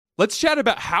Let's chat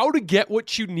about how to get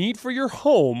what you need for your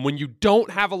home when you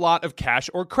don't have a lot of cash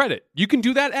or credit. You can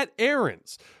do that at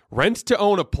Aaron's. Rent to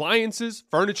own appliances,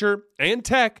 furniture, and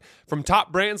tech from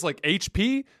top brands like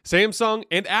HP, Samsung,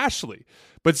 and Ashley.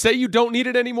 But say you don't need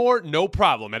it anymore, no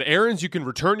problem. At Aaron's, you can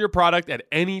return your product at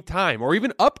any time or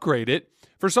even upgrade it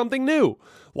for something new.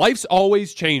 Life's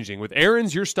always changing. With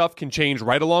Aaron's, your stuff can change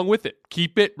right along with it.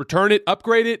 Keep it, return it,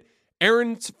 upgrade it.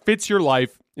 Aaron's fits your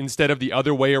life instead of the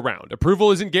other way around. Approval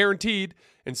isn't guaranteed,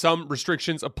 and some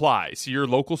restrictions apply. See your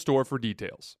local store for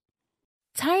details.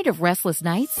 Tired of restless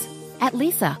nights? At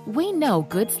Leesa, we know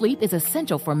good sleep is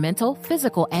essential for mental,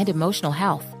 physical, and emotional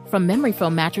health. From memory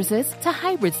foam mattresses to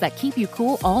hybrids that keep you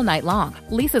cool all night long,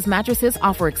 Leesa's mattresses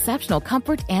offer exceptional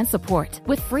comfort and support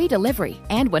with free delivery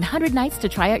and 100 nights to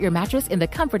try out your mattress in the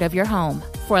comfort of your home.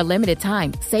 For a limited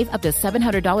time, save up to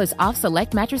 $700 off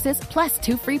select mattresses plus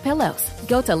 2 free pillows.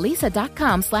 Go to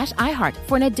leesa.com/iHeart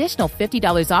for an additional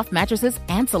 $50 off mattresses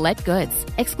and select goods.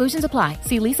 Exclusions apply.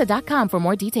 See leesa.com for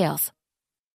more details.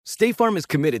 State Farm is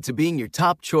committed to being your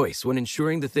top choice when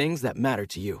ensuring the things that matter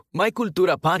to you. My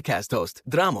Cultura podcast host,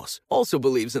 Dramos, also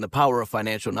believes in the power of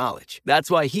financial knowledge.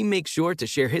 That's why he makes sure to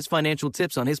share his financial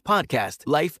tips on his podcast,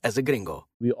 Life as a Gringo.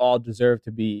 We all deserve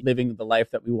to be living the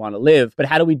life that we want to live, but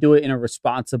how do we do it in a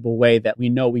responsible way that we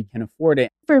know we can afford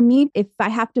it? For me, if I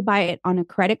have to buy it on a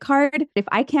credit card, if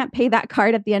I can't pay that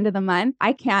card at the end of the month,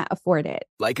 I can't afford it.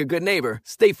 Like a good neighbor,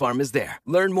 State Farm is there.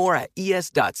 Learn more at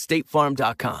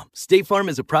es.statefarm.com. State Farm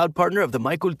is a proud partner of the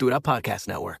My Cultura podcast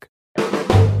network.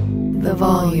 The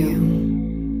volume.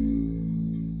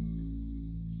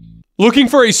 Looking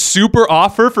for a super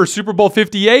offer for Super Bowl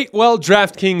 58? Well,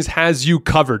 DraftKings has you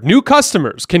covered. New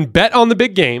customers can bet on the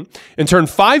big game and turn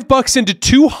 $5 into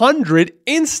 $200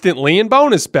 instantly in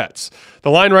bonus bets. The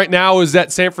line right now is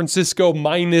at San Francisco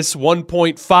minus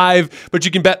 1.5, but you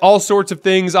can bet all sorts of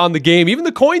things on the game, even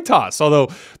the coin toss, although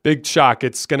big shock,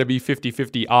 it's going to be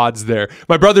 50-50 odds there.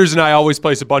 My brothers and I always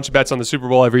place a bunch of bets on the Super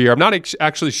Bowl every year. I'm not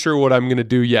actually sure what I'm going to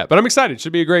do yet, but I'm excited. It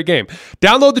should be a great game.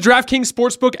 Download the DraftKings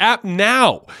Sportsbook app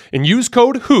now and use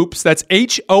code HOOPS, that's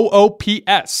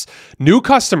HOOPS. New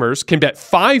customers can bet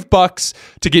 $5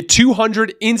 to get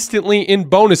 $200 instantly in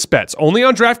bonus bets, only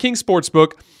on DraftKings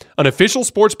Sportsbook, an official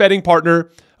sports betting partner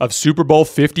of Super Bowl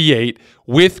 58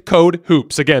 with code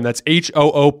HOOPS. Again, that's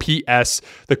HOOPS.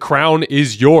 The crown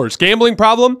is yours. Gambling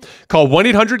problem? Call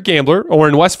 1-800-GAMBLER, or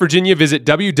in West Virginia, visit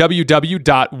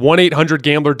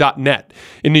www.1800gambler.net.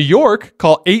 In New York,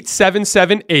 call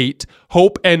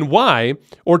 8778-HOPE-NY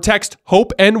or text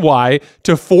HOPE-NY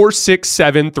to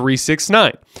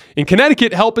 467-369. In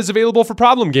Connecticut, help is available for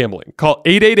problem gambling. Call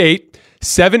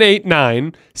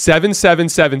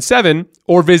 888-789-7777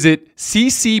 or visit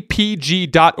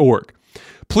ccpg.org.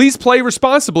 Please play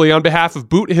responsibly on behalf of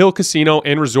Boot Hill Casino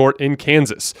and Resort in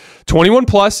Kansas. 21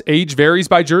 plus, age varies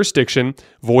by jurisdiction,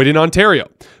 void in Ontario.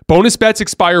 Bonus bets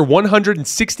expire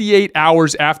 168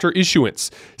 hours after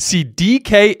issuance. See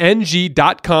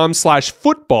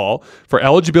dkng.com/football for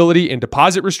eligibility and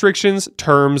deposit restrictions,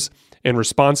 terms, and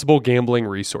responsible gambling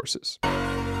resources.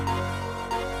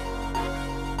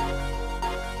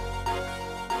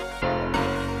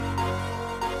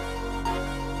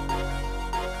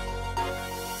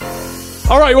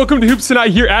 All right, welcome to Hoops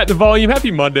Tonight here at The Volume.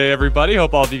 Happy Monday, everybody.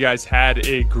 Hope all of you guys had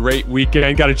a great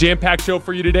weekend. Got a jam-packed show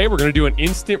for you today. We're going to do an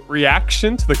instant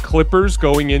reaction to the Clippers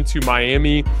going into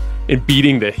Miami and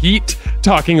beating the Heat,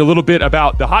 talking a little bit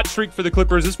about the hot streak for the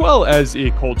Clippers as well as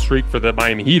a cold streak for the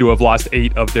Miami Heat, who have lost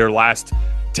 8 of their last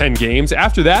 10 games.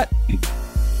 After that,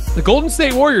 the Golden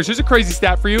State Warriors, here's a crazy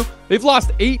stat for you. They've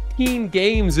lost 18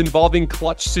 games involving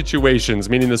clutch situations,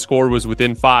 meaning the score was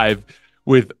within 5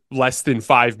 with less than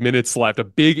 5 minutes left. A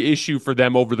big issue for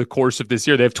them over the course of this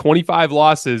year. They have 25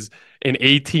 losses and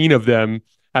 18 of them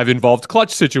have involved clutch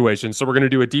situations. So we're going to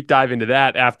do a deep dive into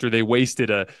that after they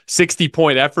wasted a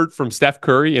 60-point effort from Steph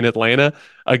Curry in Atlanta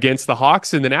against the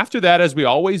Hawks. And then after that, as we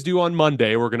always do on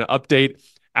Monday, we're going to update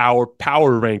our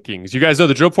power rankings. You guys know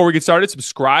the drill. Before we get started,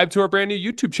 subscribe to our brand new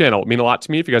YouTube channel. It would mean a lot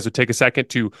to me if you guys would take a second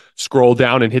to scroll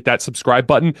down and hit that subscribe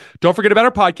button. Don't forget about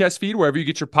our podcast feed, wherever you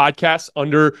get your podcasts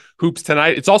under Hoops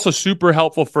Tonight. It's also super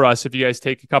helpful for us if you guys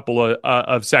take a couple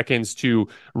of seconds to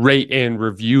rate and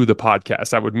review the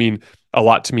podcast. That would mean a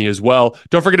lot to me as well.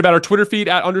 Don't forget about our Twitter feed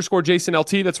at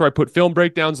 _JasonLT. That's where I put film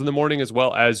breakdowns in the morning as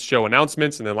well as show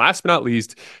announcements. And then last but not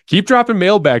least, keep dropping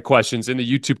mailbag questions in the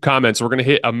YouTube comments. We're going to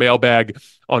hit a mailbag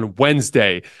on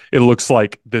Wednesday, it looks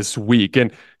like, this week.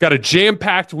 And got a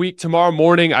jam-packed week tomorrow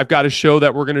morning. I've got a show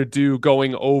that we're going to do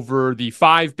going over the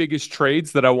 5 biggest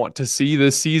trades that I want to see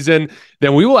this season.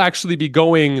 Then we will actually be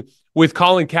going with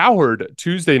Colin Cowherd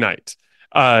Tuesday night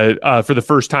for the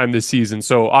first time this season.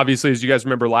 So obviously, as you guys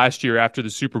remember last year after the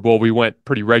Super Bowl, we went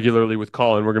pretty regularly with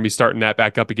Colin. We're going to be starting that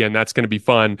back up again. That's going to be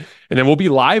fun. And then we'll be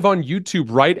live on YouTube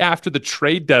right after the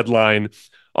trade deadline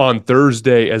on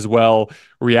Thursday as well,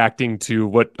 reacting to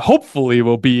what hopefully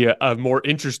will be a more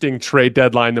interesting trade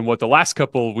deadline than what the last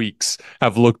couple of weeks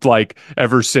have looked like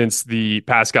ever since the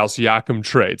Pascal Siakam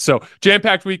trade. So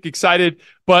jam-packed week, excited,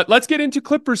 but let's get into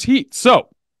Clippers Heat. So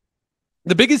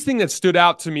the biggest thing that stood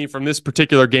out to me from this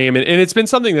particular game, and it's been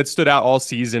something that stood out all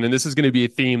season, and this is going to be a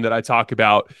theme that I talk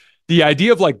about. The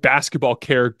idea of like basketball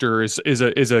character is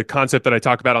a concept that I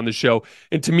talk about on the show.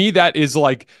 And to me, that is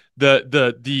like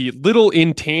the little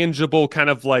intangible kind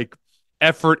of like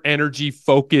effort, energy,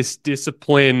 focus,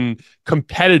 discipline,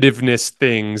 competitiveness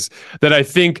things that I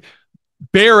think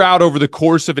bear out over the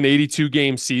course of an 82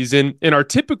 game season and are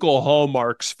typical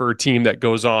hallmarks for a team that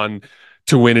goes on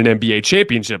to win an NBA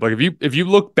championship. Like if you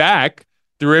look back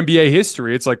through NBA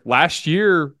history, it's like last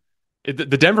year the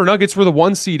Denver Nuggets were the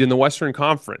 1 seed in the Western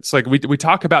Conference. Like we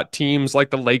talk about teams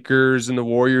like the Lakers and the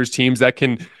Warriors, teams that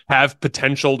can have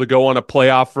potential to go on a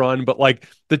playoff run, but like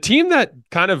the team that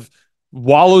kind of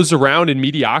wallows around in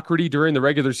mediocrity during the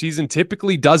regular season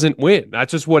typically doesn't win.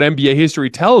 That's just what NBA history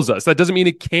tells us. That doesn't mean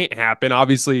it can't happen.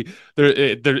 Obviously,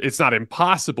 it's not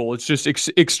impossible. It's just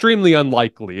extremely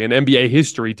unlikely. And NBA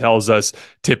history tells us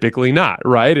typically not,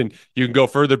 right? And you can go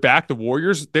further back. The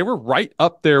Warriors, they were right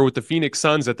up there with the Phoenix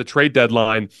Suns at the trade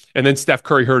deadline. And then Steph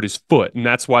Curry hurt his foot. And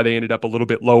that's why they ended up a little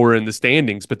bit lower in the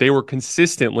standings. But they were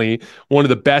consistently one of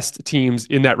the best teams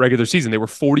in that regular season. They were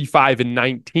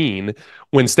 45-19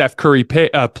 when Steph Curry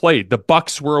played. The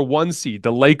Bucks were a 1 seed.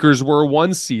 The Lakers were a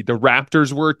 1 seed. The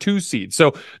Raptors were a 2 seed.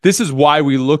 So this is why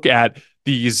we look at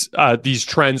these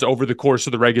trends over the course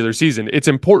of the regular season. It's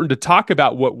important to talk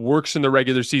about what works in the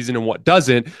regular season and what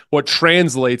doesn't, what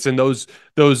translates in those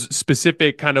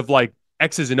specific kind of like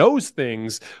X's and O's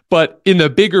things. But in the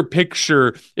bigger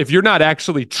picture, if you're not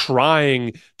actually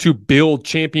trying to build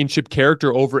championship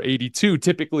character over 82,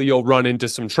 typically you'll run into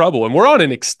some trouble. And we're on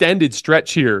an extended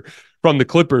stretch here from the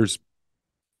Clippers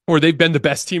where they've been the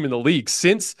best team in the league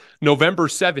since November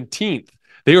 17th.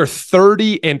 They are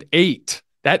 30-8.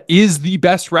 That is the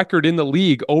best record in the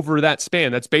league over that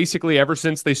span. That's basically ever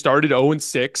since they started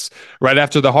 0-6, right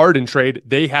after the Harden trade,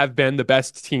 they have been the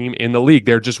best team in the league.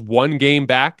 They're just 1 game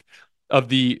back of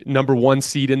the number 1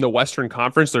 seed in the Western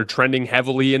Conference. They're trending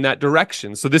heavily in that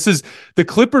direction. So the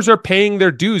Clippers are paying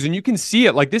their dues, and you can see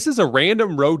it. Like, this is a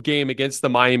random road game against the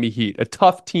Miami Heat, a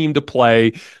tough team to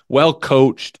play, well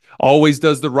coached, always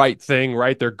does the right thing,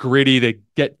 right? They're gritty. They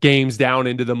get games down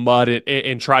into the mud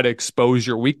and try to expose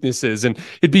your weaknesses. And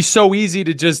it'd be so easy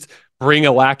to just bring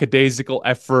a lackadaisical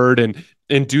effort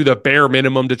and do the bare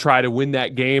minimum to try to win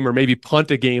that game or maybe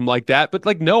punt a game like that. But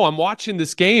like, no, I'm watching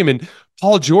this game and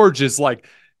Paul George is like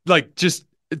just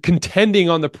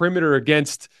contending on the perimeter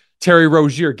against Terry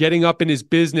Rozier, getting up in his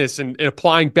business and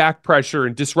applying back pressure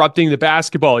and disrupting the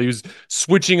basketball. He was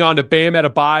switching on to Bam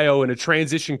Adebayo in a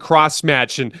transition cross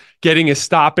match and getting a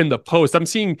stop in the post. I'm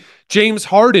seeing James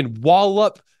Harden wall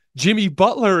up Jimmy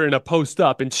Butler in a post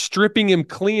up and stripping him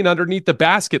clean underneath the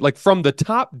basket, like from the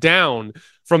top down,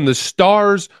 from the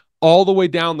stars all the way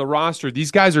down the roster.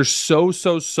 These guys are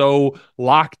so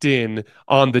locked in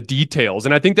on the details.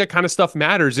 And I think that kind of stuff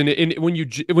matters. And when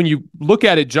you look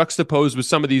at it juxtaposed with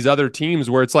some of these other teams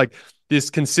where it's like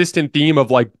this consistent theme of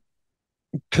like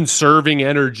conserving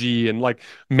energy and like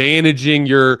managing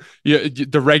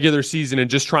the regular season and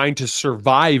just trying to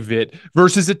survive it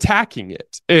versus attacking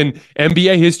it. And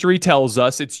NBA history tells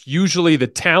us it's usually the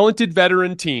talented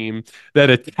veteran team that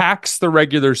attacks the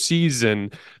regular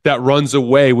season that runs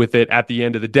away with it at the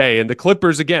end of the day. And the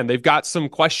Clippers, again, they've got some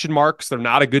question marks. They're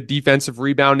not a good defensive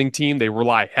rebounding team. They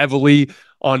rely heavily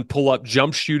on pull-up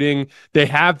jump shooting. They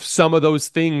have some of those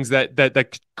things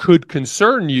that could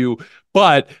concern you,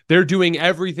 but they're doing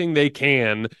everything they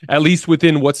can, at least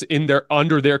within what's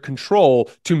under their control,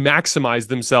 to maximize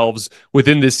themselves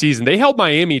within this season. They held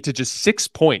Miami to just 6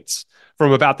 points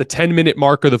from about the 10-minute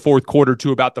mark of the fourth quarter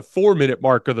to about the 4-minute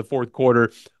mark of the fourth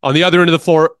quarter. On the other end of the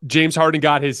floor, James Harden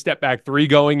got his step-back 3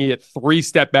 going. He had 3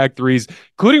 step-back 3s,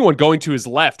 including one going to his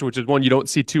left, which is one you don't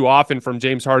see too often from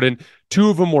James Harden. 2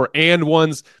 of them were and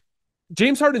ones.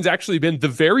 James Harden's actually been the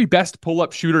very best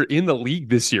pull-up shooter in the league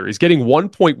this year. He's getting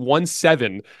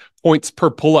 1.17 points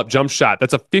per pull-up jump shot.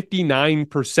 That's a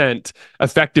 59%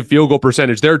 effective field goal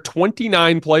percentage. There are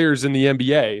 29 players in the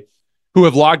NBA who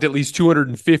have logged at least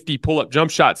 250 pull-up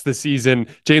jump shots this season.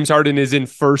 James Harden is in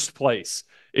first place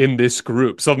in this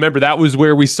group. So remember, that was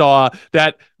where we saw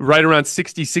that right around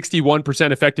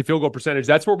 61% effective field goal percentage.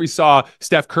 That's where we saw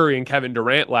Steph Curry and Kevin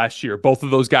Durant last year. Both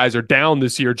of those guys are down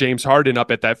this year. James Harden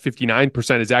up at that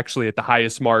 59% is actually at the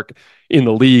highest mark in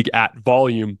the league at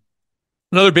volume.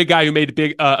 Another big guy who made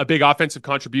a big offensive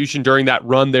contribution during that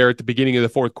run there at the beginning of the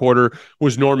fourth quarter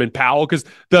was Norman Powell, because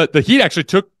the Heat actually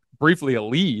took briefly a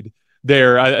lead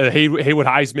there. Haywood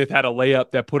Highsmith had a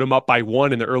layup that put him up by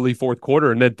 1 in the early fourth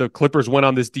quarter, and then the Clippers went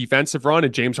on this defensive run,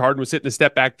 and James Harden was hitting the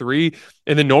step back three,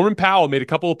 and then Norman Powell made a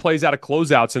couple of plays out of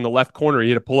closeouts in the left corner. He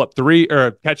had a pull up three, or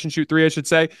a catch and shoot three, I should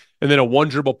say, and then a one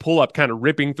dribble pull up kind of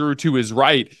ripping through to his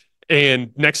right,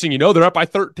 and next thing you know, they're up by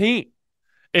 13.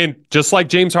 And just like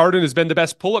James Harden has been the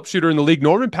best pull-up shooter in the league,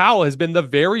 Norman Powell has been the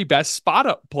very best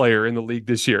spot-up player in the league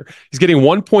this year. He's getting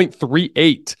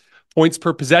 1.38 points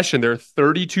per possession. There are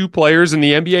 32 players in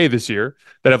the NBA this year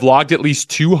that have logged at least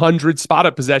 200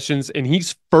 spot-up possessions, and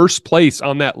he's first place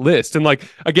on that list. And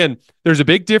again, there's a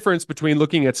big difference between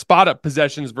looking at spot-up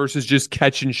possessions versus just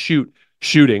catch-and-shoot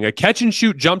shooting. A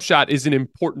catch-and-shoot jump shot is an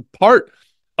important part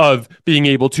of being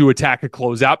able to attack a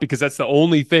closeout, because that's the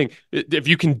only thing. If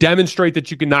you can demonstrate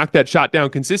that you can knock that shot down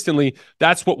consistently,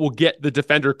 that's what will get the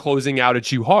defender closing out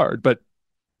at you hard. But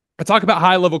I talk about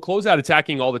high-level closeout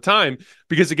attacking all the time,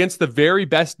 because against the very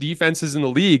best defenses in the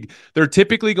league, they're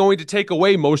typically going to take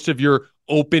away most of your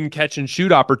open catch and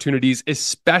shoot opportunities,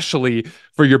 especially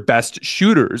for your best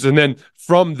shooters. And then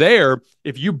from there,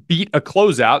 if you beat a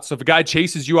closeout, so if a guy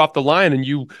chases you off the line and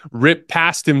you rip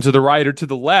past him to the right or to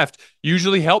the left,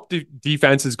 usually help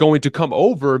defense is going to come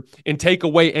over and take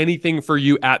away anything for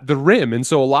you at the rim. And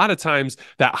so a lot of times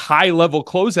that high level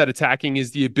closeout attacking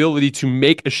is the ability to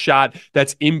make a shot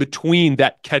that's in between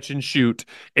that catch and shoot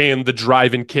and the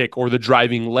drive and kick or the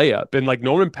driving layup. And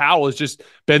Norman Powell has just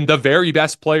been the very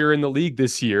best player in the league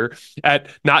this year at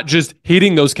not just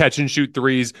hitting those catch and shoot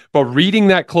threes, but reading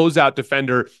that closeout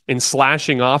defender and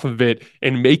slashing off of it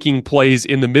and making plays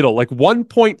in the middle.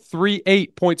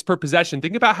 1.38 points per possession.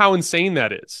 Think about how insane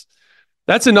that is.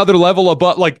 That's another level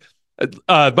above,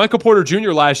 Michael Porter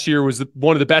Jr. last year was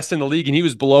one of the best in the league, and he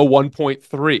was below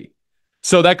 1.3.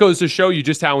 So that goes to show you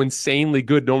just how insanely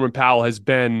good Norman Powell has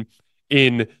been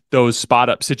in those spot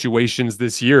up situations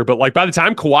this year. But by the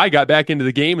time Kawhi got back into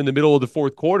the game in the middle of the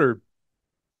fourth quarter,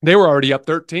 they were already up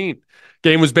 13.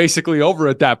 Game was basically over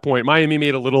at that point. Miami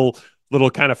made a little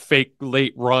kind of fake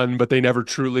late run, but they never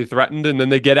truly threatened. And then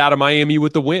they get out of Miami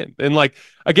with the win. And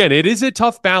again, it is a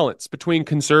tough balance between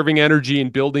conserving energy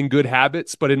and building good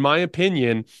habits. But in my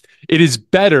opinion, it is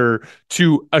better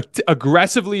to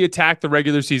aggressively attack the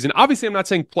regular season. Obviously, I'm not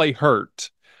saying play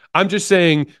hurt. I'm just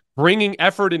saying bringing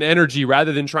effort and energy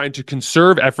rather than trying to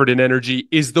conserve effort and energy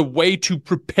is the way to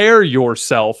prepare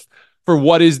yourself for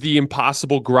what is the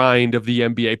impossible grind of the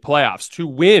NBA playoffs. To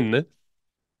win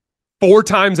 4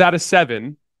 times out of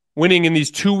 7, winning in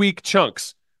these 2-week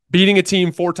chunks, beating a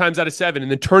team 4 times out of 7,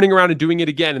 and then turning around and doing it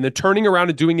again, and then turning around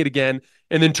and doing it again,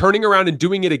 and then turning around and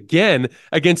doing it again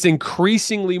against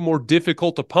increasingly more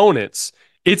difficult opponents.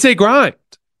 It's a grind.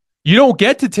 You don't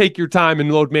get to take your time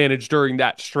and load manage during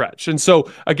that stretch. And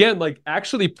so, again,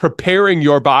 actually preparing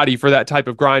your body for that type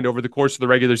of grind over the course of the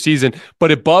regular season, but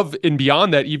above and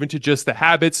beyond that, even to just the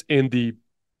habits and the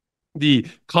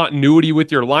continuity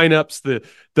with your lineups,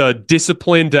 the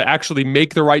discipline to actually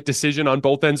make the right decision on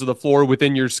both ends of the floor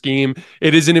within your scheme.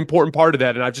 It is an important part of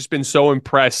that. And I've just been so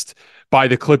impressed by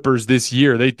the Clippers this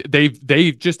year.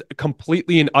 They've just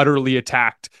completely and utterly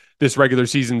attacked this regular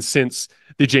season since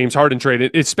the James Harden trade.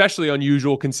 It's especially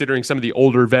unusual considering some of the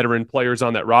older veteran players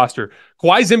on that roster.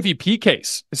 Kawhi's MVP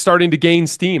case is starting to gain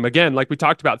steam. Again, like we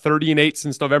talked about, 30-8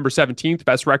 since November 17th,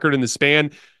 best record in the span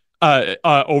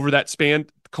over that span.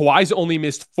 Kawhi's only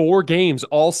missed 4 games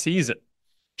all season,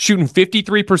 shooting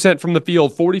 53% from the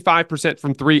field, 45%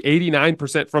 from 3,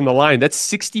 89% from the line.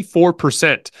 That's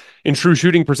 64% in true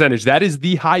shooting percentage. That is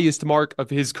the highest mark of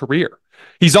his career.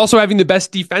 He's also having the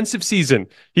best defensive season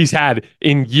he's had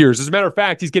in years. As a matter of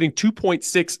fact, he's getting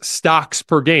 2.6 stocks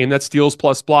per game. That's steals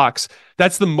plus blocks.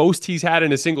 That's the most he's had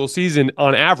in a single season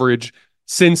on average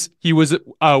since he was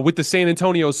with the San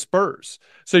Antonio Spurs.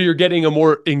 So you're getting a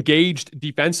more engaged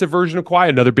defensive version of Kawhi,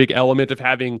 another big element of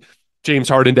having James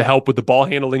Harden to help with the ball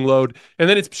handling load. And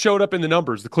then it's showed up in the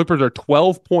numbers. The Clippers are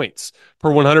 12 points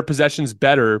per 100 possessions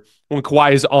better when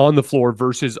Kawhi is on the floor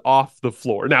versus off the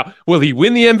floor. Now, will he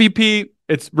win the MVP?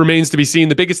 It remains to be seen.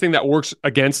 The biggest thing that works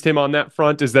against him on that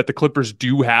front is that the Clippers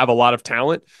do have a lot of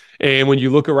talent. And when you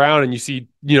look around and you see,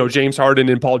 James Harden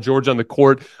and Paul George on the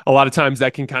court, a lot of times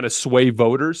that can kind of sway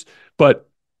voters. But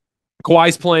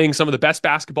Kawhi's playing some of the best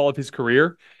basketball of his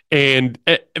career, and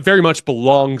it very much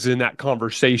belongs in that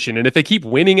conversation. And if they keep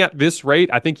winning at this rate,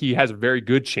 I think he has a very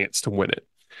good chance to win it.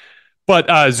 But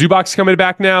Zubac's coming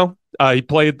back now. He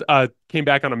came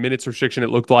back on a minutes restriction, it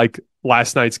looked like,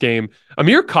 last night's game.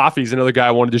 Amir Coffey is another guy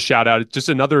I wanted to shout out. It's just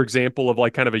another example of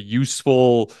like kind of a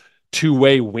useful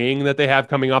two-way wing that they have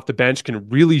coming off the bench, can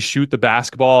really shoot the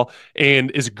basketball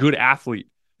and is a good athlete.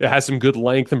 It has some good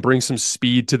length and brings some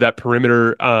speed to that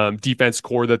perimeter defense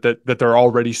core that they're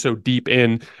already so deep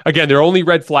in. Again, their only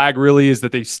red flag really is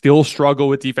that they still struggle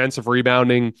with defensive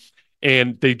rebounding,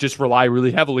 and they just rely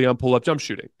really heavily on pull-up jump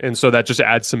shooting. And so that just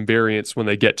adds some variance when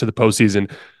they get to the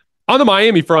postseason. On the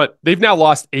Miami front, they've now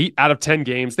lost 8 out of 10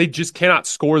 games. They just cannot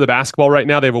score the basketball right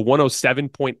now. They have a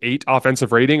 107.8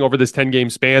 offensive rating over this 10-game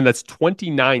span. That's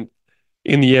 29th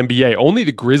in the NBA. Only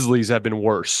the Grizzlies have been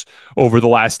worse over the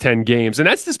last 10 games. And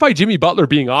that's despite Jimmy Butler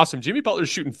being awesome. Jimmy Butler's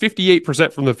shooting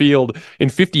 58% from the field and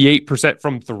 58%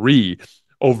 from three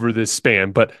over this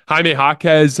span. But Jaime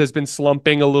Jaquez has been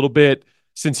slumping a little bit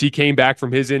since he came back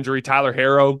from his injury. Tyler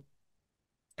Herro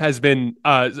has been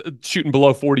shooting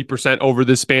below 40% over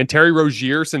this span. Terry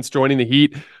Rozier, since joining the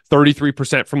Heat,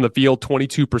 33% from the field,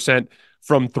 22%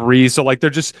 from three. So like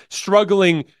they're just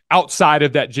struggling outside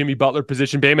of that Jimmy Butler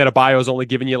position. Bam Adebayo is only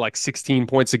giving you like 16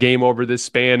 points a game over this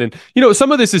span. And, you know,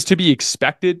 some of this is to be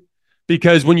expected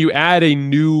because when you add a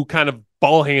new kind of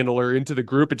ball handler into the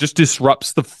group, it just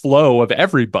disrupts the flow of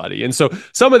everybody. And so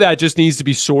some of that just needs to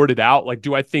be sorted out. Like,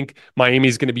 do I think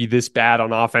Miami's going to be this bad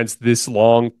on offense this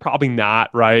long? Probably not,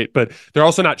 right? But they're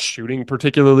also not shooting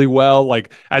particularly well.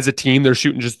 Like, as a team, they're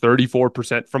shooting just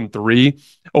 34% from three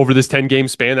over this 10-game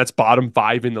span. That's bottom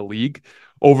 5 in the league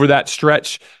over that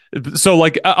stretch. So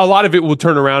like a lot of it will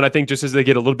turn around, I think, just as they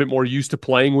get a little bit more used to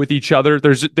playing with each other.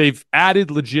 They've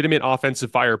added legitimate offensive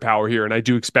firepower here, and I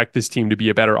do expect this team to be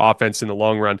a better offense in the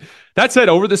long run. That said,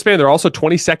 over the span, they're also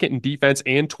 22nd in defense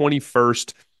and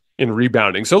 21st in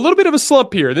rebounding. So a little bit of a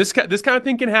slump here. This kind of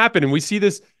thing can happen, and we see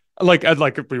this like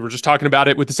we were just talking about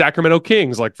it with the Sacramento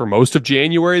Kings. Like for most of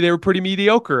January, they were pretty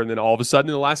mediocre. And then all of a sudden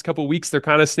in the last couple of weeks, they're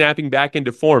kind of snapping back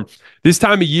into form. This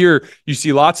time of year, you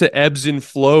see lots of ebbs and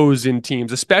flows in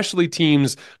teams, especially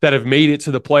teams that have made it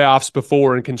to the playoffs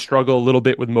before and can struggle a little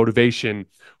bit with motivation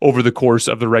over the course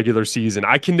of the regular season.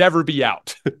 I can never be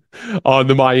out on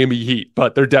the Miami Heat,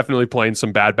 but they're definitely playing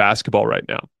some bad basketball right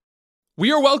now.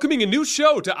 We are welcoming a new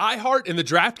show to iHeart and the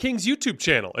DraftKings YouTube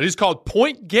channel. It is called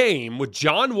Point Game with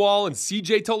John Wall and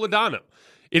CJ Toledano.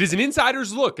 It is an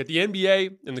insider's look at the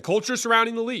NBA and the culture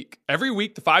surrounding the league. Every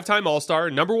week, the 5-time All-Star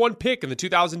and #1 pick in the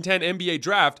 2010 NBA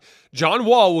Draft, John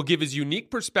Wall will give his unique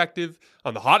perspective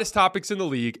on the hottest topics in the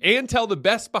league and tell the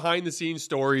best behind-the-scenes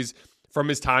stories from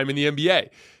his time in the NBA.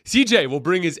 CJ will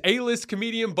bring his A-list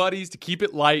comedian buddies to keep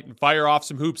it light and fire off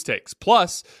some hoops takes.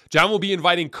 Plus, John will be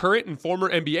inviting current and former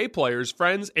NBA players,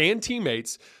 friends, and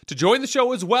teammates to join the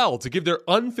show as well to give their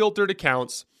unfiltered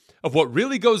accounts of what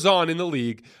really goes on in the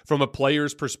league from a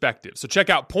player's perspective. So check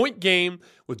out Point Game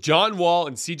with John Wall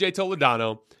and CJ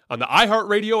Toledano on the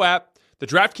iHeartRadio app, the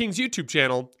DraftKings YouTube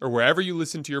channel, or wherever you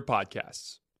listen to your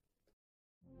podcasts.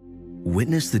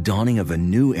 Witness the dawning of a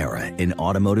new era in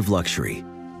automotive luxury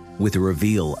with a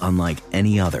reveal unlike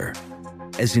any other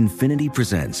as Infiniti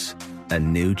presents a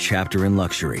new chapter in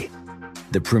luxury,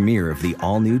 the premiere of the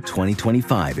all-new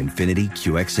 2025 Infiniti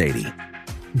QX80.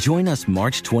 Join us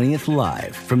March 20th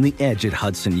live from the Edge at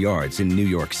Hudson Yards in New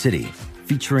York City,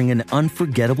 featuring an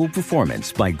unforgettable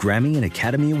performance by Grammy and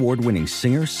Academy Award-winning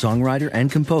singer, songwriter,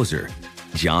 and composer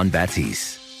Jon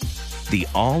Batiste. The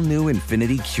all-new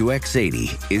Infiniti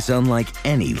QX80 is unlike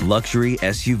any luxury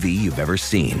SUV you've ever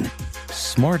seen.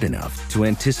 Smart enough to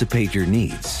anticipate your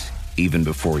needs, even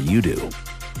before you do.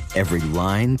 Every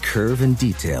line, curve, and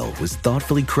detail was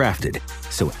thoughtfully crafted,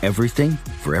 so everything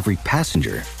for every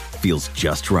passenger feels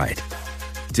just right.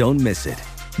 Don't miss it.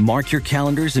 Mark your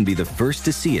calendars and be the first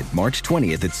to see it March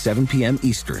 20th at 7 p.m.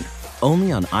 Eastern,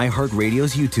 only on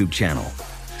iHeartRadio's YouTube channel.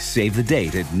 Save the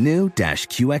date at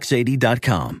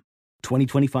new-QX80.com.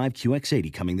 2025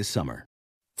 QX80 coming this summer.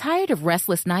 Tired of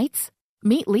restless nights?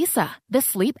 Meet Lisa, the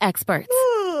sleep experts.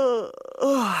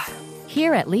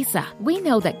 Here at Lisa, we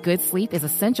know that good sleep is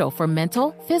essential for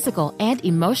mental, physical, and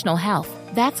emotional health.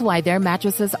 That's why their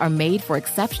mattresses are made for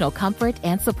exceptional comfort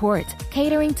and support,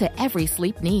 catering to every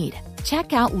sleep need.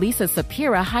 Check out Lisa's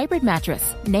Sapira Hybrid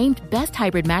Mattress, named Best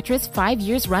Hybrid Mattress 5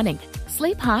 years running.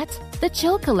 Sleep hot, The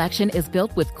Chill collection is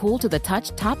built with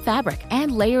cool-to-the-touch top fabric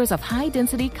and layers of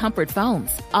high-density comfort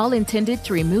foams, all intended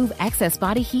to remove excess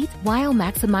body heat while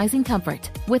maximizing comfort.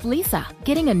 With Leesa,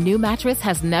 getting a new mattress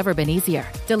has never been easier.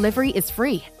 Delivery is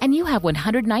free, and you have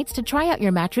 100 nights to try out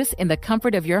your mattress in the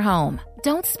comfort of your home.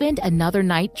 Don't spend another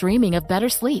night dreaming of better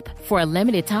sleep. For a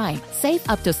limited time, save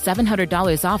up to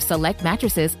 $700 off select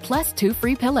mattresses plus 2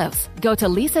 free pillows. Go to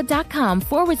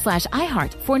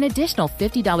leesa.com/iHeart for an additional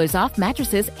 $50 off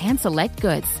mattresses and select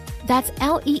goods. That's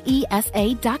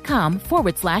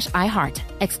LEESA.com/iHeart.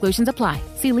 Exclusions apply.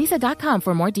 See leesa.com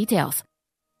for more details.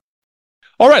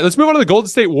 All right, let's move on to the Golden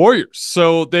State Warriors.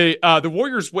 So the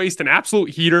Warriors waste an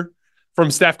absolute heater from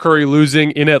Steph Curry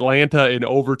losing in Atlanta in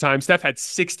overtime. Steph had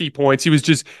 60 points. He was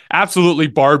just absolutely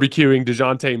barbecuing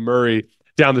DeJounte Murray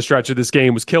down the stretch of this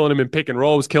game, was killing him in pick and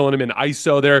roll, was killing him in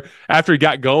ISO there. After he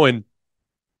got going,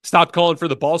 stopped calling for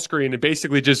the ball screen and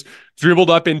basically just dribbled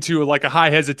up into like a high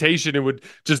hesitation and would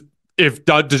just, if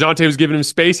DeJounte was giving him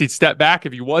space, he'd step back.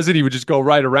 If he wasn't, he would just go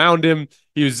right around him.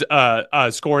 He was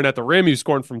scoring at the rim. He was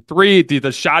scoring from three.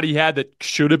 The shot he had that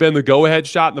should have been the go-ahead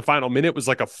shot in the final minute was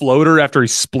like a floater after he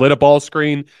split a ball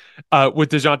screen with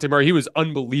DeJounte Murray. He was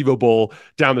unbelievable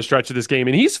down the stretch of this game,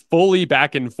 and he's fully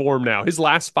back in form now. His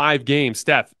last 5 games,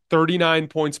 Steph, 39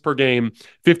 points per game,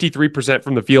 53%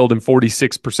 from the field, and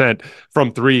 46%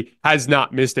 from three, has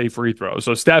not missed a free throw.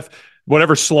 So Steph,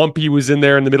 whatever slump he was in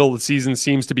there in the middle of the season,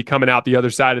 seems to be coming out the other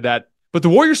side of that. But the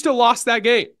Warriors still lost that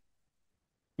game.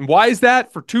 And why is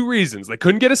that? For 2 reasons. They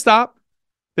couldn't get a stop.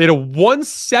 They had a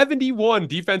 171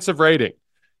 defensive rating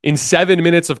in 7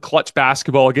 minutes of clutch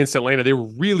basketball against Atlanta. They were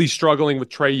really struggling with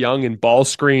Trae Young and ball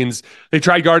screens. They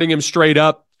tried guarding him straight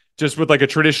up, just with like a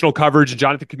traditional coverage.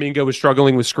 Jonathan Kuminga was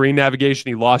struggling with screen navigation.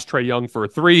 He lost Trae Young for a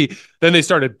 3. Then they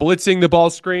started blitzing the ball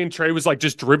screen. Trae was like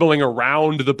just dribbling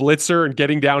around the blitzer and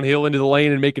getting downhill into the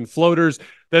lane and making floaters.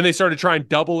 Then they started trying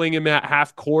doubling him at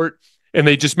half court, and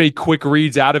they just made quick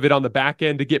reads out of it on the back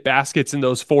end to get baskets in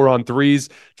those 4-on-3s.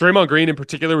 Draymond Green in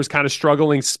particular was kind of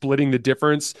struggling splitting the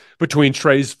difference between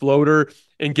Trae's floater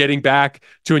and getting back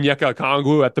to Onyeka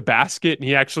Okongwu at the basket. And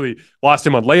he actually lost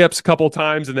him on layups a couple of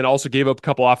times and then also gave up a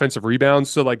couple offensive rebounds.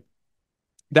 So like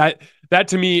that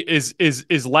to me is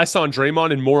less on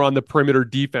Draymond and more on the perimeter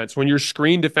defense. When your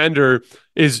screen defender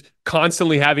is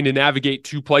constantly having to navigate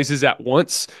 2 places at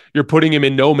once, you're putting him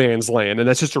in no man's land, and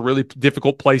that's just a really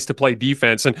difficult place to play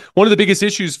defense. And one of the biggest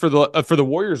issues for the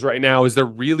Warriors right now is they're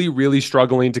really, really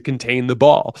struggling to contain the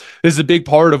ball. This is a big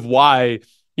part of why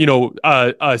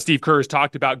Steve Kerr has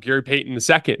talked about Gary Payton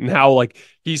II and how like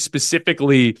he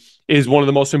specifically is one of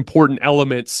the most important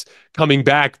elements coming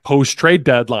back post-trade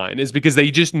deadline, is because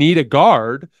they just need a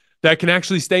guard that can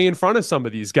actually stay in front of some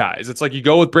of these guys. It's like you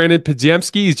go with Brandon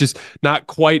Podziemski, he's just not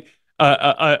quite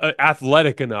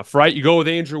athletic enough, right? You go with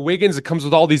Andrew Wiggins, it comes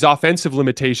with all these offensive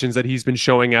limitations that he's been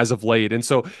showing as of late. And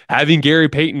so having Gary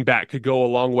Payton back could go a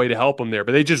long way to help him there.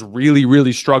 But they just really,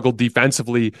 really struggled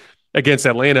defensively against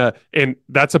Atlanta, and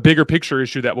that's a bigger picture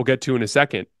issue that we'll get to in a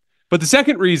second. But the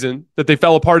second reason that they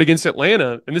fell apart against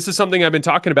Atlanta, and this is something I've been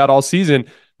talking about all season,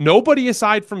 nobody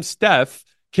aside from Steph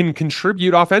can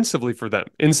contribute offensively for them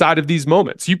inside of these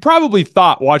moments. You probably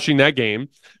thought watching that game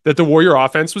that the Warrior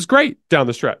offense was great down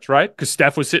the stretch, right? Because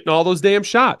Steph was hitting all those damn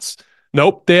shots.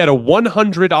 Nope, they had a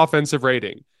 100 offensive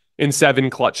rating in 7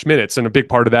 clutch minutes, and a big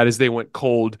part of that is they went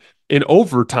cold in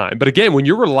overtime. But again, when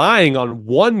you're relying on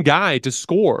one guy to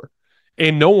score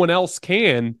and no one else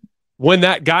can, when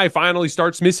that guy finally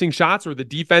starts missing shots or the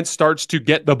defense starts to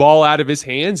get the ball out of his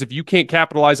hands, if you can't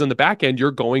capitalize on the back end,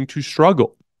 you're going to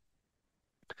struggle.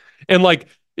 And like,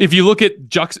 if you look at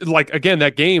again,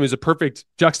 that game is a perfect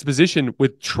juxtaposition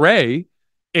with Trae,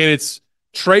 and it's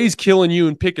Trae's killing you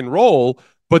in pick and roll,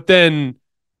 but then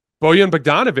Bogdan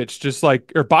Bogdanovic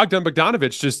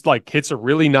just hits a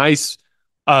really nice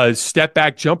step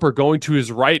back jumper going to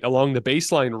his right along the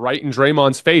baseline, right in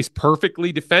Draymond's face,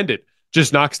 perfectly defended.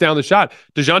 Just knocks down the shot.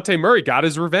 DeJounte Murray got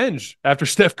his revenge after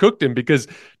Steph cooked him because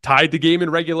tied the game in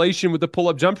regulation with the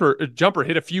pull-up jumper,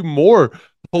 hit a few more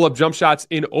pull-up jump shots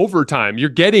in overtime. You're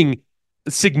getting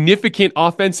significant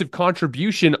offensive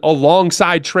contribution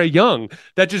alongside Trae Young.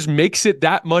 That just makes it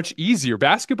that much easier.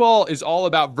 Basketball is all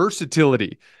about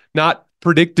versatility, not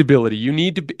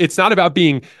predictability. It's not about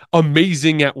being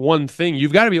amazing at one thing.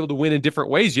 You've got to be able to win in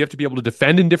different ways. You have to be able to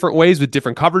defend in different ways with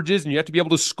different coverages, and you have to be able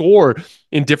to score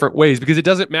in different ways, because it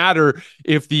doesn't matter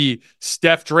if the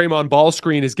Steph Draymond ball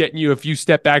screen is getting you a few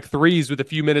step back threes with a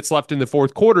few minutes left in the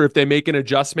fourth quarter. If they make an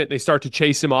adjustment and they start to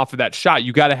chase him off of that shot,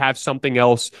 you got to have something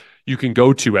else you can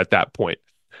go to at that point.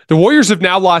 The Warriors have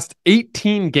now lost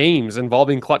 18 games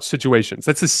involving clutch situations.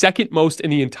 That's the second most in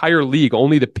the entire league.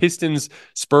 Only the Pistons,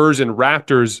 Spurs, and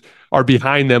Raptors are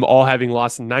behind them, all having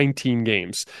lost 19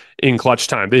 games in clutch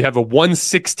time. They have a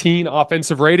 116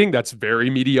 offensive rating. That's very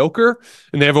mediocre.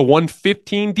 And they have a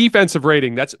 115 defensive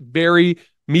rating. That's very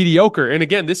mediocre. And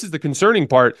again, this is the concerning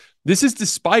part. This is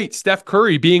despite Steph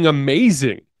Curry being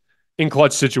amazing in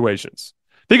clutch situations.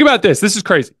 Think about this. This is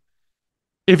crazy.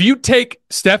 If you take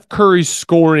Steph Curry's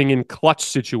scoring in clutch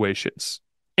situations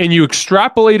and you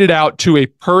extrapolate it out to a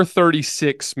per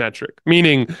 36 metric,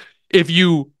 meaning if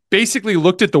you basically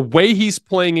looked at the way he's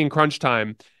playing in crunch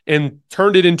time and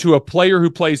turned it into a player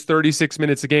who plays 36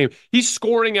 minutes a game, he's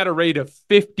scoring at a rate of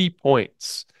 50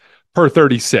 points per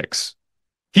 36.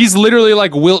 He's literally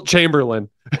like Wilt Chamberlain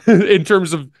in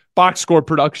terms of box score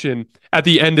production at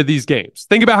the end of these games.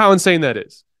 Think about how insane that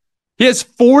is. He has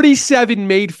 47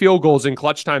 made field goals in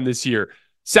clutch time this year.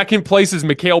 Second place is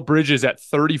Mikal Bridges at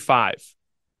 35.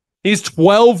 He has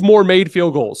 12 more made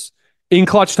field goals in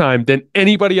clutch time than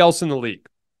anybody else in the league.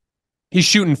 He's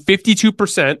shooting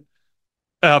 52%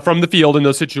 from the field in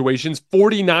those situations,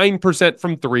 49%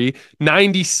 from three,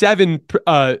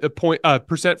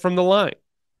 97% from the line.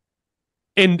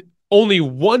 And only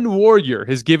one Warrior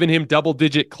has given him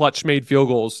double-digit clutch made field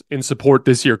goals in support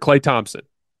this year, Klay Thompson.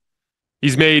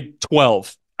 He's made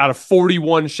 12 out of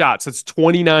 41 shots. That's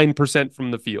 29% from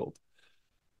the field.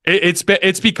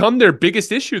 It's become their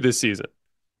biggest issue this season.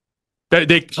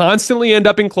 They constantly end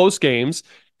up in close games,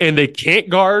 and they can't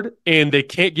guard, and they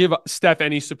can't give Steph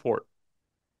any support.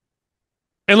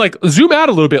 And like, zoom out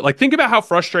a little bit. Like, think about how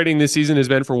frustrating this season has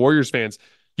been for Warriors fans.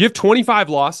 You have 25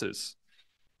 losses.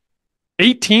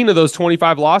 18 of those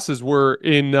 25 losses were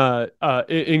in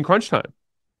crunch time.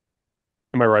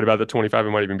 Am I right about the 25? It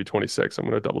might even be 26. I'm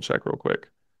going to double check real quick.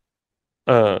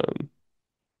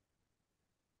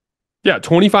 Yeah,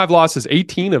 25 losses,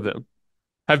 18 of them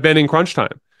have been in crunch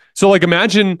time. So like,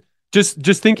 imagine just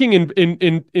thinking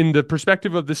in the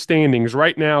perspective of the standings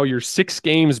right now, you're 6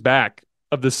 games back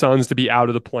of the Suns to be out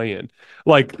of the play-in.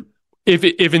 Like,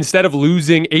 if instead of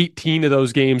losing 18 of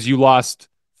those games, you lost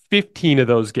 15 of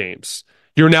those games,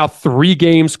 you're now 3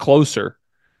 games closer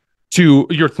to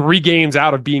you're 3 games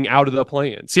out of being out of the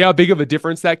play-in. See how big of a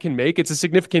difference that can make? It's a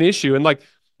significant issue. And like,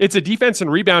 it's a defense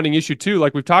and rebounding issue too.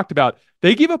 Like we've talked about,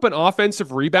 they give up an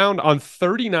offensive rebound on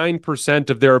 39%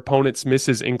 of their opponents'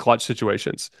 misses in clutch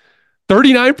situations.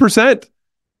 39%.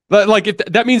 Like, if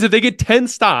that means if they get 10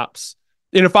 stops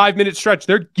in a 5-minute stretch,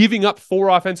 they're giving up 4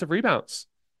 offensive rebounds.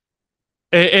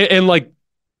 And like,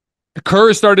 Kerr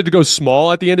has started to go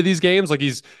small at the end of these games. Like,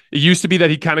 it used to be that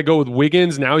he'd kind of go with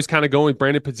Wiggins. Now he's kind of going with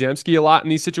Brandon Podziemski a lot in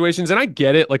these situations. And I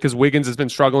get it, like, because Wiggins has been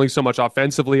struggling so much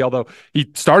offensively, although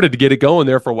he started to get it going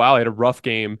there for a while. He had a rough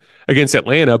game against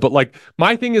Atlanta. But like,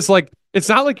 my thing is like, it's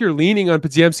not like you're leaning on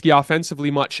Podziemski offensively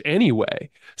much anyway.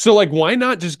 So like, why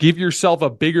not just give yourself a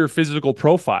bigger physical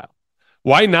profile?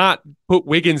 Why not put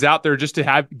Wiggins out there just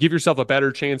to give yourself a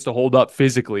better chance to hold up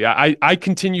physically? I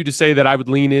continue to say that I would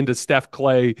lean into Steph,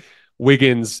 Klay,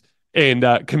 Wiggins, and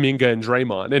Kuminga and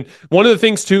Draymond. And one of the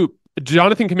things too,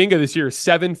 Jonathan Kuminga this year is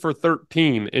 7 for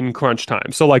 13 in crunch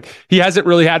time. So like, he hasn't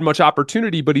really had much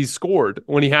opportunity, but he's scored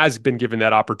when he has been given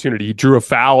that opportunity. He drew a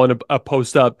foul and a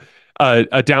post up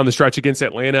down the stretch against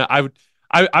Atlanta.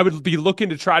 I would be looking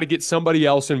to try to get somebody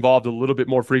else involved a little bit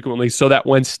more frequently so that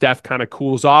when Steph kind of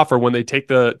cools off or when they take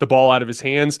the ball out of his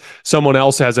hands, someone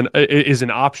else is an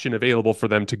option available for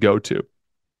them to go to.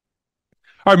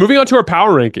 All right, moving on to our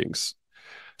power rankings.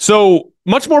 So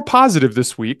much more positive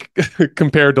this week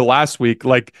compared to last week.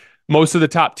 Like, most of the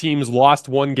top teams lost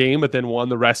 1 game, but then won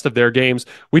the rest of their games.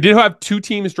 We did have 2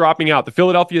 teams dropping out. The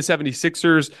Philadelphia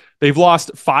 76ers, they've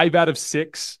lost 5 out of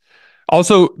 6.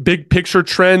 Also, big picture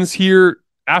trends here.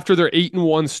 After their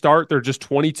 8-1 start, they're just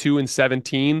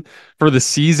 22-17. For the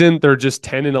season, they're just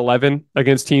 10-11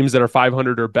 against teams that are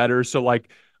 500 or better. So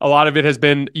like, a lot of it has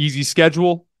been easy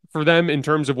schedule for them in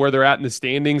terms of where they're at in the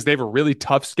standings. They have a really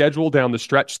tough schedule down the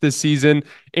stretch this season.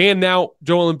 And now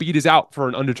Joel Embiid is out for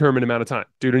an undetermined amount of time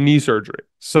due to knee surgery.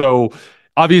 So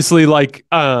obviously, like,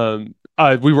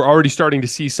 we were already starting to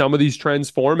see some of these trends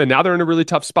form, and now they're in a really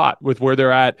tough spot with where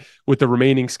they're at with the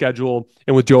remaining schedule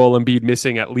and with Joel Embiid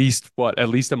missing at least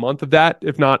a month of that,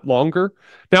 if not longer.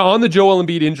 Now, on the Joel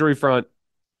Embiid injury front,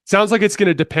 sounds like it's going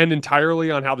to depend entirely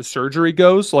on how the surgery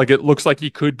goes. Like, it looks like he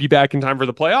could be back in time for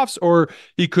the playoffs, or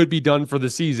he could be done for the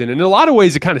season. And in a lot of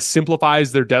ways, it kind of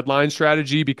simplifies their deadline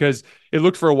strategy, because it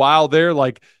looked for a while there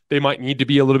like they might need to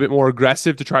be a little bit more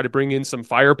aggressive to try to bring in some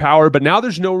firepower. But now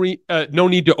there's no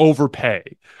need to overpay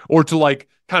or to like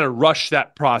kind of rush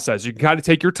that process. You can kind of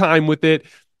take your time with it,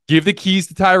 Give the keys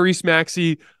to Tyrese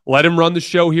Maxey. Let him run the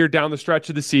show here down the stretch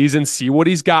of the season. See what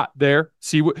he's got there.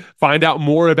 Find out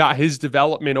more about his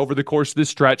development over the course of this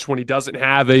stretch when he doesn't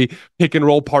have a pick and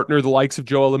roll partner the likes of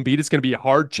Joel Embiid. It's going to be a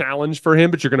hard challenge for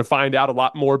him, but you're going to find out a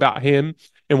lot more about him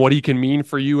and what he can mean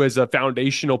for you as a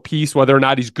foundational piece, whether or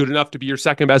not he's good enough to be your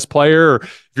second best player, or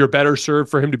if you're better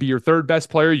served for him to be your third best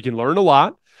player. You can learn a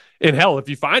lot. And hell, if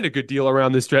you find a good deal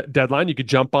around this deadline, you could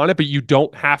jump on it, but you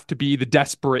don't have to be the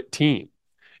desperate team.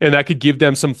 And that could give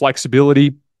them some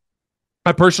flexibility.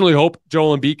 I personally hope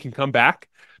Joel Embiid can come back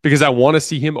because I want to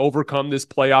see him overcome this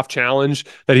playoff challenge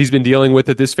that he's been dealing with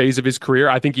at this phase of his career.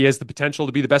 I think he has the potential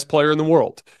to be the best player in the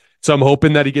world. So I'm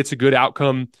hoping that he gets a good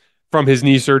outcome from his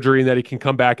knee surgery and that he can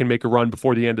come back and make a run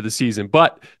before the end of the season.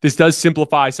 But this does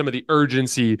simplify some of the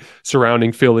urgency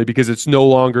surrounding Philly because it's no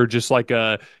longer just like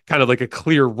a kind of like a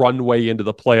clear runway into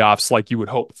the playoffs like you would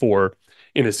hope for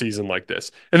in a season like this.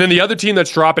 And then the other team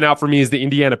that's dropping out for me is the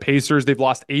Indiana Pacers. They've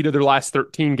lost 8 of their last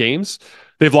 13 games.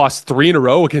 They've lost 3 in a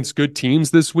row against good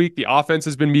teams this week. The offense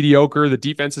has been mediocre. The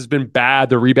defense has been bad.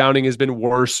 The rebounding has been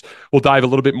worse. We'll dive a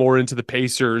little bit more into the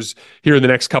Pacers here in the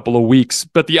next couple of weeks.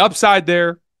 But the upside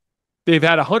there, they've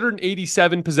had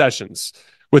 187 possessions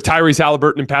with Tyrese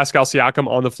Halliburton and Pascal Siakam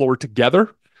on the floor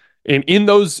together. And in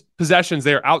those possessions,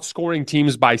 they are outscoring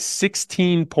teams by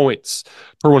 16 points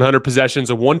per 100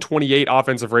 possessions, a 128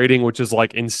 offensive rating, which is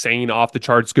like insane, off the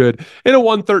charts good, and a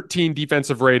 113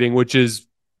 defensive rating, which is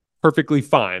perfectly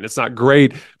fine. It's not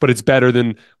great, but it's better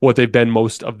than what they've been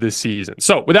most of this season.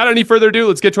 So without any further ado,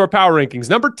 let's get to our power rankings.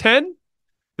 Number 10,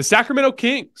 the Sacramento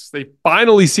Kings. They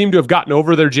finally seem to have gotten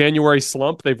over their January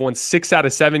slump. They've won 6 out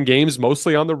of 7 games,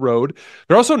 mostly on the road.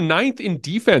 They're also 9th in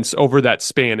defense over that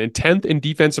span and 10th in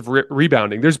defensive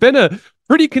rebounding. There's been a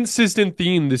pretty consistent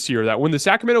theme this year that when the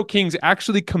Sacramento Kings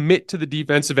actually commit to the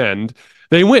defensive end,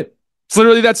 they win. It's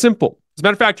literally that simple. As a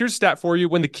matter of fact, here's a stat for you.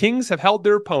 When the Kings have held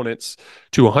their opponents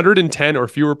to 110 or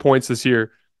fewer points this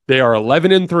year, they are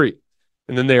 11-3.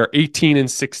 And then they are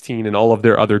 18-16 in all of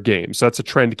their other games. So that's a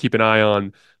trend to keep an eye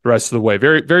on the rest of the way.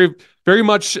 Very, very, very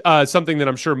much something that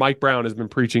I'm sure Mike Brown has been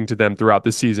preaching to them throughout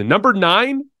the season. Number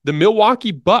 9, the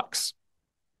Milwaukee Bucks.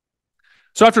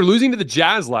 So after losing to the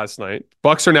Jazz last night,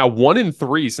 Bucks are now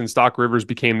 1-3 since Doc Rivers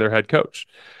became their head coach.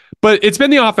 But it's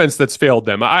been the offense that's failed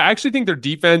them. I actually think their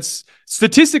defense,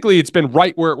 statistically, it's been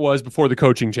right where it was before the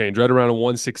coaching change, right around a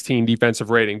 116 defensive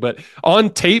rating. But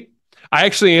on tape, I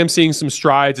actually am seeing some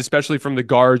strides, especially from the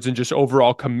guards and just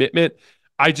overall commitment.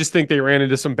 I just think they ran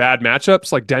into some bad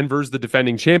matchups. Like Denver's the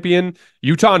defending champion.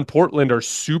 Utah and Portland are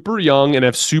super young and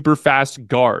have super fast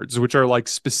guards, which are like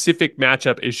specific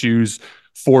matchup issues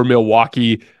for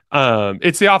Milwaukee.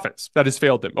 It's the offense that has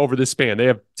failed them over this span. They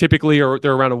have typically,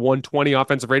 they're around a 120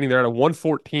 offensive rating. They're at a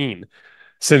 114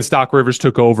 since Doc Rivers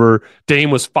took over.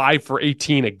 Dame was 5 for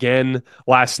 18 again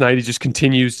last night. He just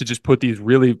continues to just put these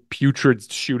really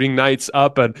putrid shooting nights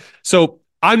up. And so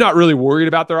I'm not really worried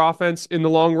about their offense in the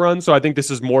long run. So I think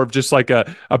this is more of just like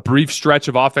a brief stretch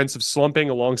of offensive slumping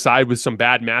alongside with some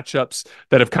bad matchups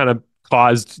that have kind of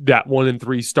caused that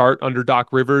 1-3 start under Doc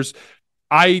Rivers.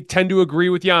 I tend to agree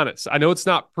with Giannis. I know it's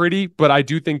not pretty, but I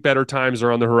do think better times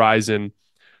are on the horizon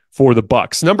for the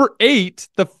Bucks. Number 8,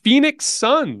 the Phoenix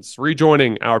Suns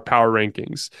rejoining our power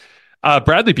rankings.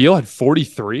 Bradley Beal had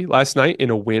 43 last night in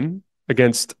a win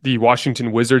against the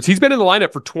Washington Wizards. He's been in the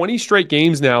lineup for 20 straight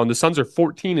games now, and the Suns are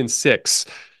 14-6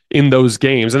 in those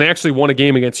games. And they actually won a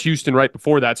game against Houston right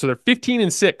before that. So they're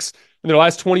 15-6 in their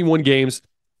last 21 games.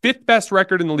 5th best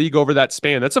record in the league over that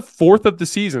span. That's a 4th of the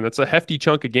season. That's a hefty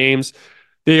chunk of games.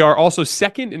 They are also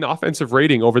 2nd in offensive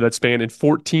rating over that span and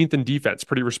 14th in defense.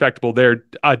 Pretty respectable there.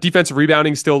 Defensive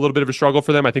rebounding still a little bit of a struggle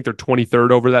for them. I think they're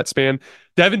 23rd over that span.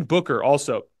 Devin Booker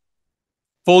also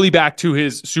fully back to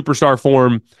his superstar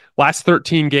form. Last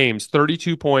 13 games,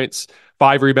 32 points,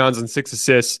 5 rebounds, and 6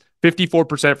 assists.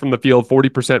 54% from the field,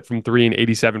 40% from 3, and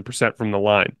 87% from the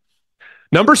line.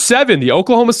 Number 7, the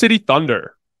Oklahoma City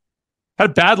Thunder.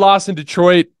 Had a bad loss in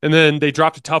Detroit, and then they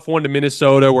dropped a tough one to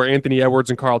Minnesota where Anthony Edwards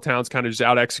and Karl Towns kind of just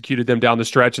out-executed them down the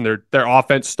stretch, and their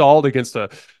offense stalled against a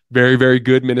very, very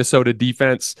good Minnesota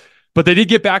defense. But they did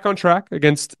get back on track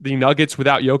against the Nuggets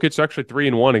without Jokic. They're actually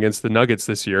 3-1 against the Nuggets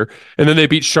this year. And then they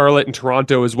beat Charlotte and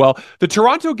Toronto as well. The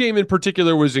Toronto game in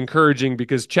particular was encouraging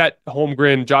because Chet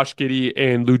Holmgren, Josh Giddey,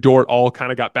 and Lou Dort all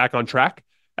kind of got back on track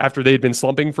after they'd been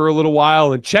slumping for a little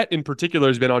while. And Chet in particular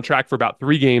has been on track for about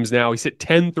 3 games now. He's hit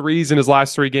 10 threes in his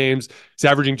last 3 games. He's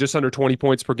averaging just under 20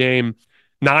 points per game,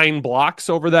 9 blocks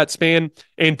over that span,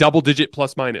 and double-digit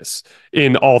plus-minus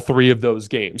in all 3 of those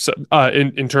games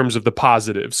in terms of the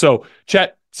positive. So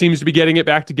Chet seems to be getting it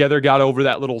back together, got over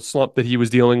that little slump that he was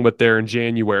dealing with there in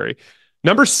January.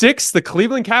 Number 6, the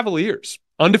Cleveland Cavaliers.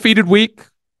 undefeated week,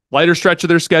 lighter stretch of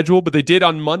their schedule, but they did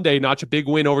on Monday notch a big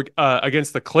win over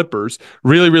against the Clippers.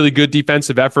 Really, really good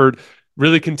defensive effort.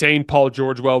 Really contained Paul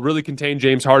George well, really contained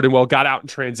James Harden well, got out in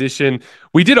transition.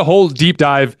 We did a whole deep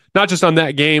dive, not just on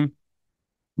that game,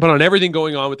 but on everything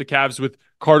going on with the Cavs with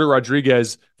Carter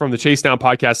Rodriguez from the Chase Down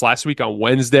podcast last week on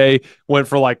Wednesday. Went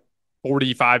for like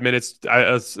 45 minutes.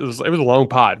 It was a long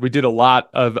pod. We did a lot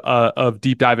of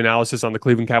deep dive analysis on the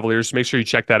Cleveland Cavaliers. So make sure you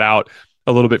check that out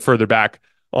a little bit further back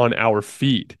on our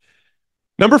feed.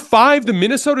 Number 5, the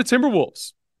Minnesota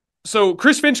Timberwolves. So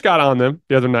Chris Finch got on them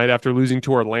the other night after losing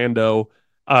to Orlando,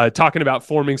 talking about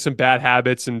forming some bad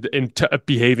habits and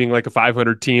behaving like a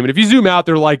 500 team. And if you zoom out,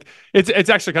 they're like, it's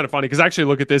actually kind of funny because I actually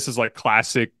look at this as like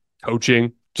classic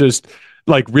coaching, just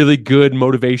like really good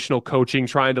motivational coaching,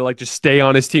 trying to like just stay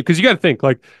on his team. Because you got to think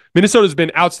like Minnesota's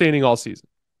been outstanding all season.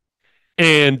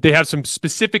 And they have some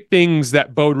specific things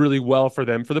that bode really well for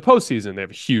them for the postseason. They have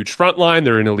a huge front line.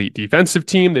 They're an elite defensive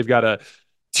team. They've got a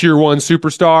tier 1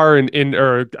 superstar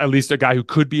or at least a guy who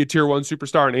could be a tier 1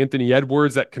 superstar in Anthony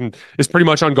Edwards that is pretty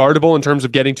much unguardable in terms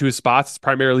of getting to his spots. It's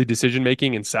primarily decision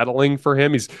making and settling for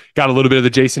him. He's got a little bit of the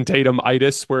Jason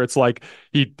Tatum-itis where it's like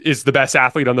he is the best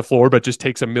athlete on the floor but just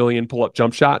takes a million pull-up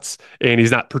jump shots and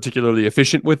he's not particularly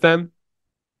efficient with them.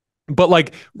 But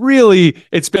like really,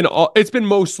 it's been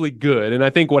mostly good. And I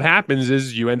think what happens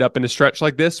is you end up in a stretch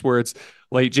like this where it's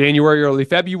late January, early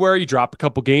February, you drop a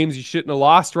couple games you shouldn't have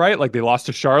lost, right? Like they lost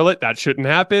to Charlotte, that shouldn't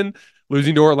happen.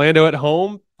 Losing to Orlando at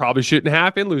home probably shouldn't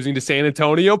happen. Losing to San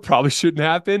Antonio probably shouldn't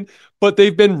happen. But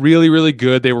they've been really, really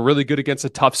good. They were really good against a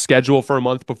tough schedule for a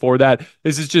month before that.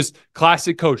 This is just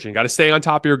classic coaching. Got to stay on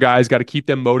top of your guys, got to keep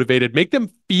them motivated, make them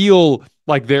feel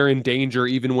like they're in danger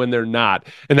even when they're not.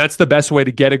 And that's the best way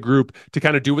to get a group to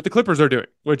kind of do what the Clippers are doing,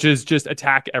 which is just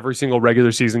attack every single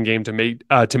regular season game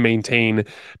to maintain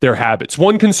their habits.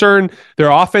 One concern,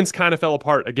 their offense kind of fell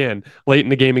apart again late in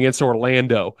the game against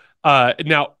Orlando.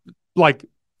 Now, like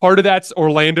part of that's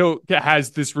Orlando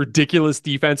has this ridiculous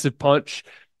defensive punch.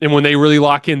 And when they really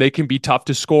lock in, they can be tough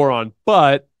to score on.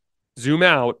 But zoom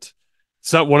out.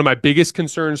 So one of my biggest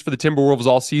concerns for the Timberwolves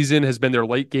all season has been their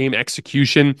late game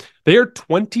execution. They are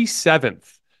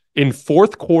 27th in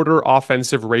fourth quarter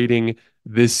offensive rating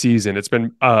this season. It's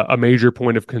been a major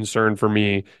point of concern for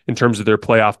me in terms of their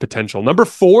playoff potential. Number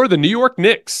 4, the New York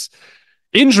Knicks.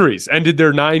 Injuries ended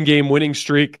their 9-game winning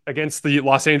streak against the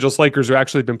Los Angeles Lakers, who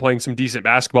actually have been playing some decent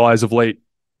basketball as of late.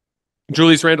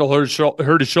 Julius Randle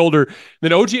hurt his shoulder.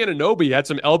 Then OG Anunoby had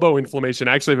some elbow inflammation.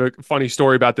 I actually have a funny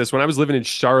story about this. When I was living in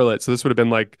Charlotte, so this would have been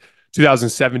like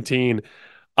 2017,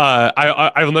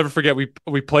 I will never forget,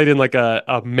 we played in like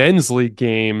a men's league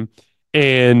game,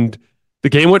 and the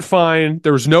game went fine.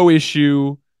 There was no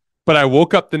issue, but I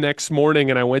woke up the next morning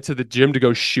and I went to the gym to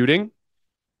go shooting.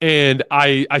 And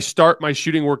I start my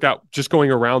shooting workout just going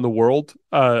around the world,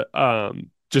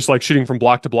 just like shooting from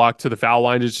block to block to the foul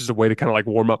line. It's just a way to kind of like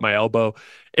warm up my elbow.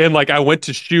 And like I went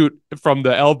to shoot from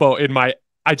the elbow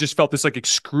I just felt this like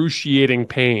excruciating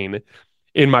pain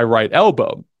in my right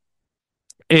elbow.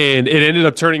 And it ended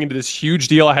up turning into this huge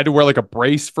deal. I had to wear like a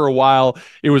brace for a while.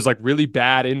 It was like really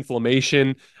bad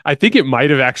inflammation. I think it might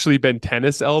have actually been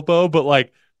tennis elbow, but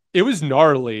like it was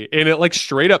gnarly, and it like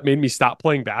straight up made me stop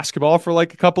playing basketball for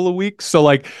like a couple of weeks. So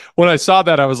like when I saw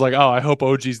that, I was like, oh, I hope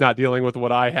OG's not dealing with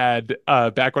what I had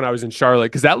back when I was in Charlotte,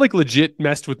 because that like legit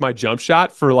messed with my jump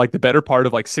shot for like the better part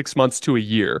of like 6 months to a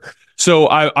year. So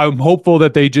I'm hopeful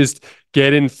that they just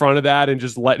get in front of that and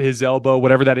just let his elbow,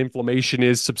 whatever that inflammation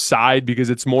is, subside, because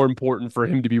it's more important for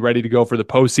him to be ready to go for the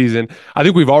postseason. I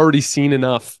think we've already seen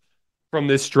enough from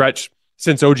this stretch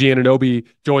since OG Anunoby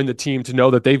joined the team to know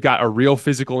that they've got a real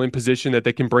physical imposition that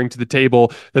they can bring to the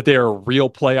table, that they are a real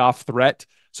playoff threat.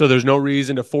 So there's no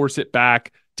reason to force it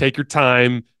back. Take your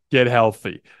time, get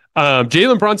healthy.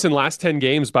 Jalen Brunson, last 10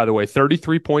 games, by the way,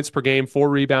 33 points per game, 4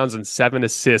 rebounds, and 7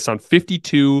 assists on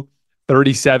 52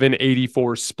 37,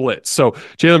 84 splits. So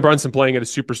Jalen Brunson playing at a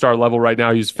superstar level right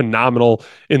now. He's phenomenal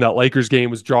in that Lakers game,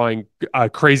 was drawing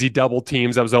crazy double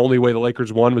teams. That was the only way the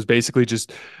Lakers won, was basically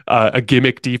just a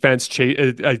gimmick defense,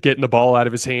 getting the ball out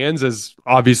of his hands, as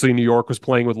obviously New York was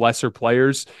playing with lesser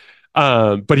players.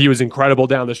 But he was incredible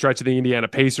down the stretch of the Indiana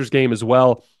Pacers game as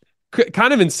well.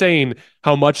 Kind of insane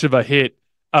how much of a hit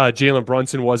Jalen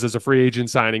Brunson was as a free agent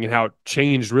signing and how it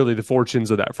changed really the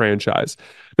fortunes of that franchise.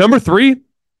 Number 3,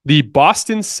 the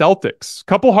Boston Celtics.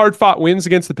 Couple hard-fought wins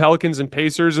against the Pelicans and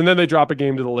Pacers, and then they drop a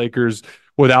game to the Lakers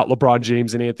without LeBron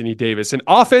James and Anthony Davis. And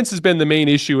offense has been the main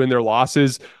issue in their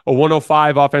losses. A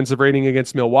 105 offensive rating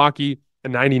against Milwaukee, a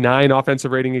 99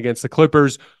 offensive rating against the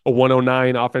Clippers, a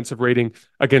 109 offensive rating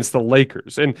against the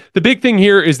Lakers. And the big thing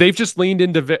here is they've just leaned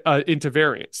into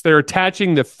variance. They're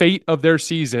attaching the fate of their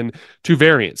season to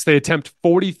variance. They attempt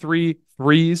 43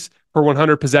 threes per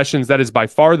 100 possessions. That is by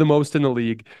far the most in the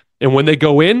league. And when they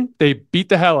go in, they beat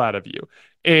the hell out of you.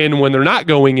 And when they're not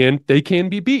going in, they can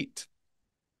be beat.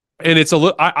 And it's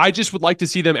I just would like to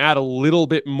see them add a little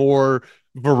bit more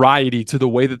variety to the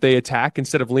way that they attack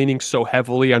instead of leaning so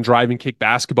heavily on drive and kick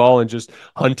basketball and just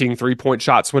hunting 3-point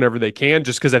shots whenever they can,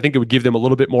 just because I think it would give them a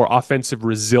little bit more offensive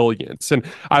resilience. And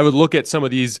I would look at some of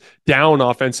these down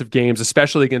offensive games,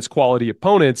 especially against quality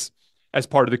opponents, as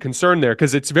part of the concern there,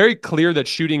 because it's very clear that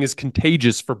shooting is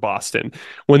contagious for Boston.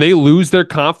 When they lose their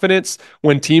confidence,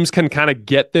 when teams can kind of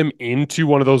get them into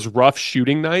one of those rough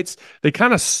shooting nights, they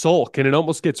kind of sulk and it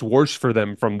almost gets worse for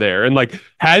them from there. And like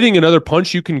having another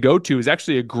punch you can go to is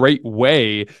actually a great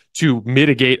way to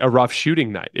mitigate a rough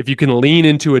shooting night. If you can lean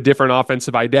into a different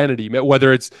offensive identity,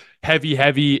 whether it's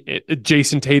heavy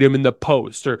Jason Tatum in the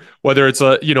post, or whether it's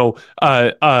of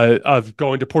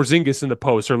going to Porzingis in the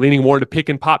post, or leaning more into pick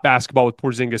and pop basketball with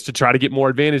Porzingis to try to get more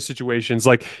advantage situations,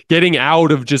 like getting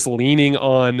out of just leaning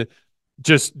on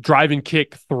just drive and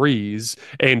kick threes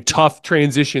and tough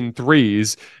transition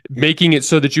threes, making it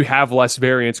so that you have less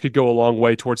variance could go a long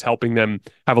way towards helping them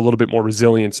have a little bit more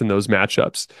resilience in those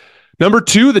matchups. Number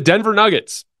 2, the Denver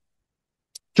Nuggets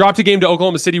dropped a game to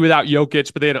Oklahoma City without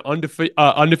Jokic, but they had an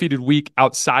undefeated week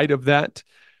outside of that.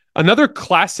 Another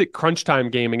classic crunch time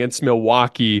game against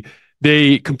Milwaukee.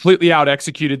 They completely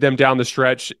out-executed them down the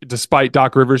stretch, despite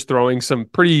Doc Rivers throwing some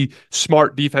pretty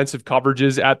smart defensive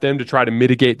coverages at them to try to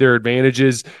mitigate their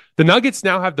advantages. The Nuggets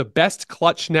now have the best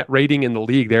clutch net rating in the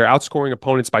league. They're outscoring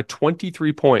opponents by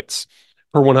 23 points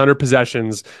per 100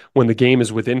 possessions when the game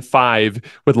is within 5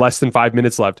 with less than 5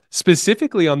 minutes left.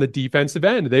 Specifically on the defensive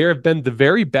end, they have been the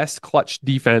very best clutch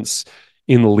defense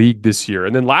in the league this year.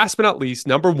 And then last but not least,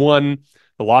 number 1,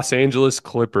 the Los Angeles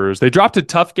Clippers. They dropped a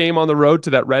tough game on the road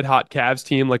to that red-hot Cavs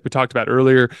team like we talked about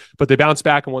earlier, but they bounced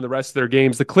back and won the rest of their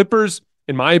games. The Clippers,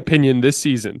 in my opinion, this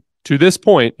season, to this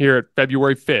point here at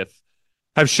February 5th,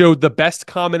 have showed the best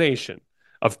combination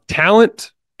of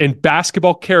talent and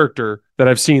basketball character that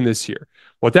I've seen this year.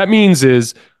 What that means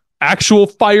is actual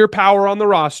firepower on the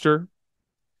roster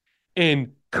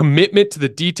and commitment to the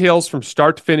details from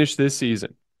start to finish this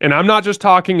season. And I'm not just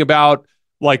talking about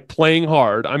like playing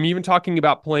hard. I'm even talking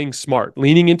about playing smart,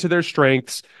 leaning into their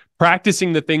strengths,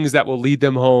 practicing the things that will lead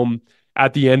them home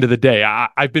at the end of the day.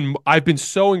 I've been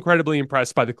so incredibly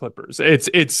impressed by the Clippers.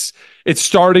 It's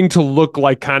starting to look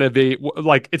like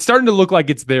it's starting to look like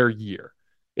it's their year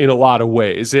in a lot of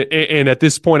ways. And at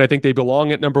this point, I think they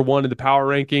belong at number 1 in the power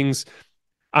rankings.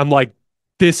 I'm like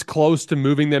this close to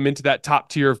moving them into that top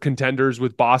tier of contenders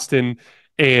with Boston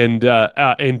and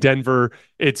Denver.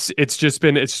 It's just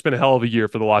been a hell of a year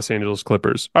for the Los Angeles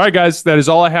Clippers. All right, guys, that is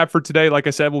all I have for today. Like I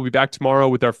said, we'll be back tomorrow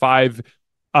with our 5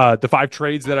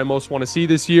 trades that I most want to see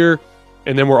this year.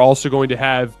 And then we're also going to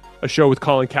have a show with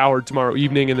Colin Cowherd tomorrow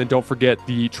evening. And then don't forget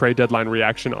the trade deadline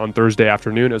reaction on Thursday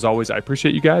afternoon. As always, I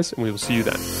appreciate you guys, and we will see you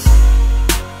then.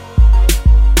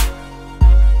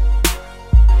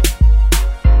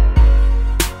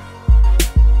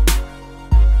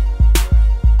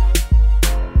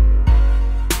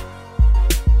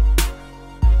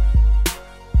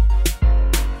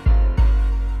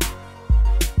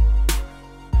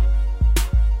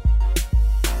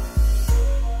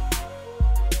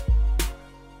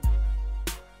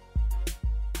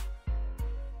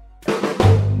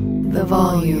 The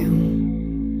volume.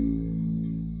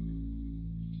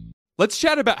 Let's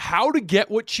chat about how to get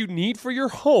what you need for your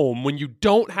home when you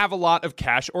don't have a lot of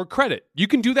cash or credit. You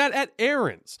can do that at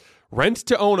Aaron's. Rent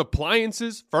to own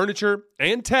appliances, furniture,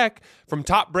 and tech from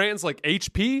top brands like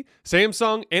HP,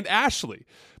 Samsung, and Ashley.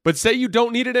 But say you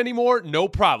don't need it anymore, no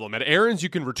problem. At Aaron's, you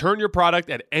can return your product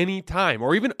at any time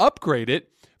or even upgrade it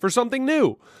for something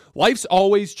new. Life's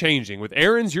always changing. With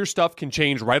Aaron's, your stuff can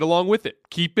change right along with it.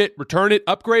 Keep it, return it,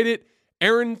 upgrade it.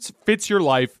 Aaron's fits your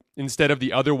life instead of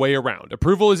the other way around.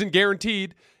 Approval isn't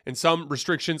guaranteed, and some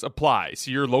restrictions apply. See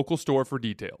your local store for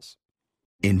details.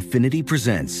 Infinity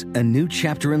presents a new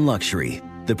chapter in luxury,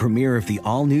 the premiere of the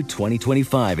all-new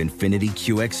 2025 Infinity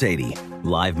QX80,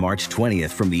 live March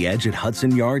 20th from the Edge at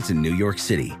Hudson Yards in New York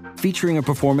City, featuring a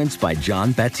performance by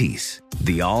John Batiste.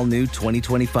 The all-new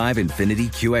 2025 Infinity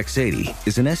QX80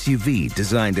 is an SUV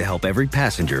designed to help every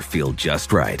passenger feel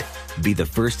just right. Be the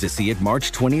first to see it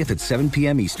March 20th at 7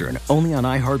 p.m. Eastern, only on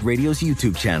iHeartRadio's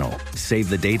YouTube channel. Save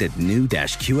the date at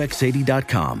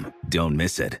new-QX80.com. Don't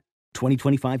miss it.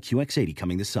 2025 QX80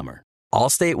 coming this summer.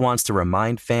 Allstate wants to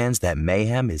remind fans that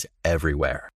mayhem is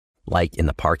everywhere, Like in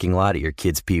the parking lot at your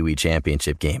kid's Pee Wee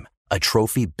Championship game, a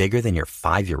trophy bigger than your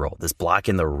 5-year-old is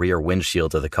blocking the rear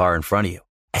windshield of the car in front of you.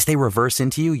 As they reverse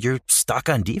into you, you're stuck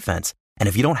on defense. And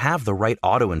if you don't have the right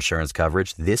auto insurance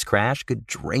coverage, this crash could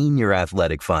drain your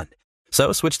athletic fund.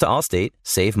 So switch to Allstate,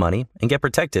 save money, and get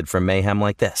protected from mayhem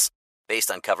like this.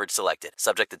 Based on coverage selected,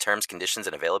 subject to terms, conditions,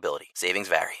 and availability. Savings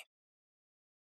vary.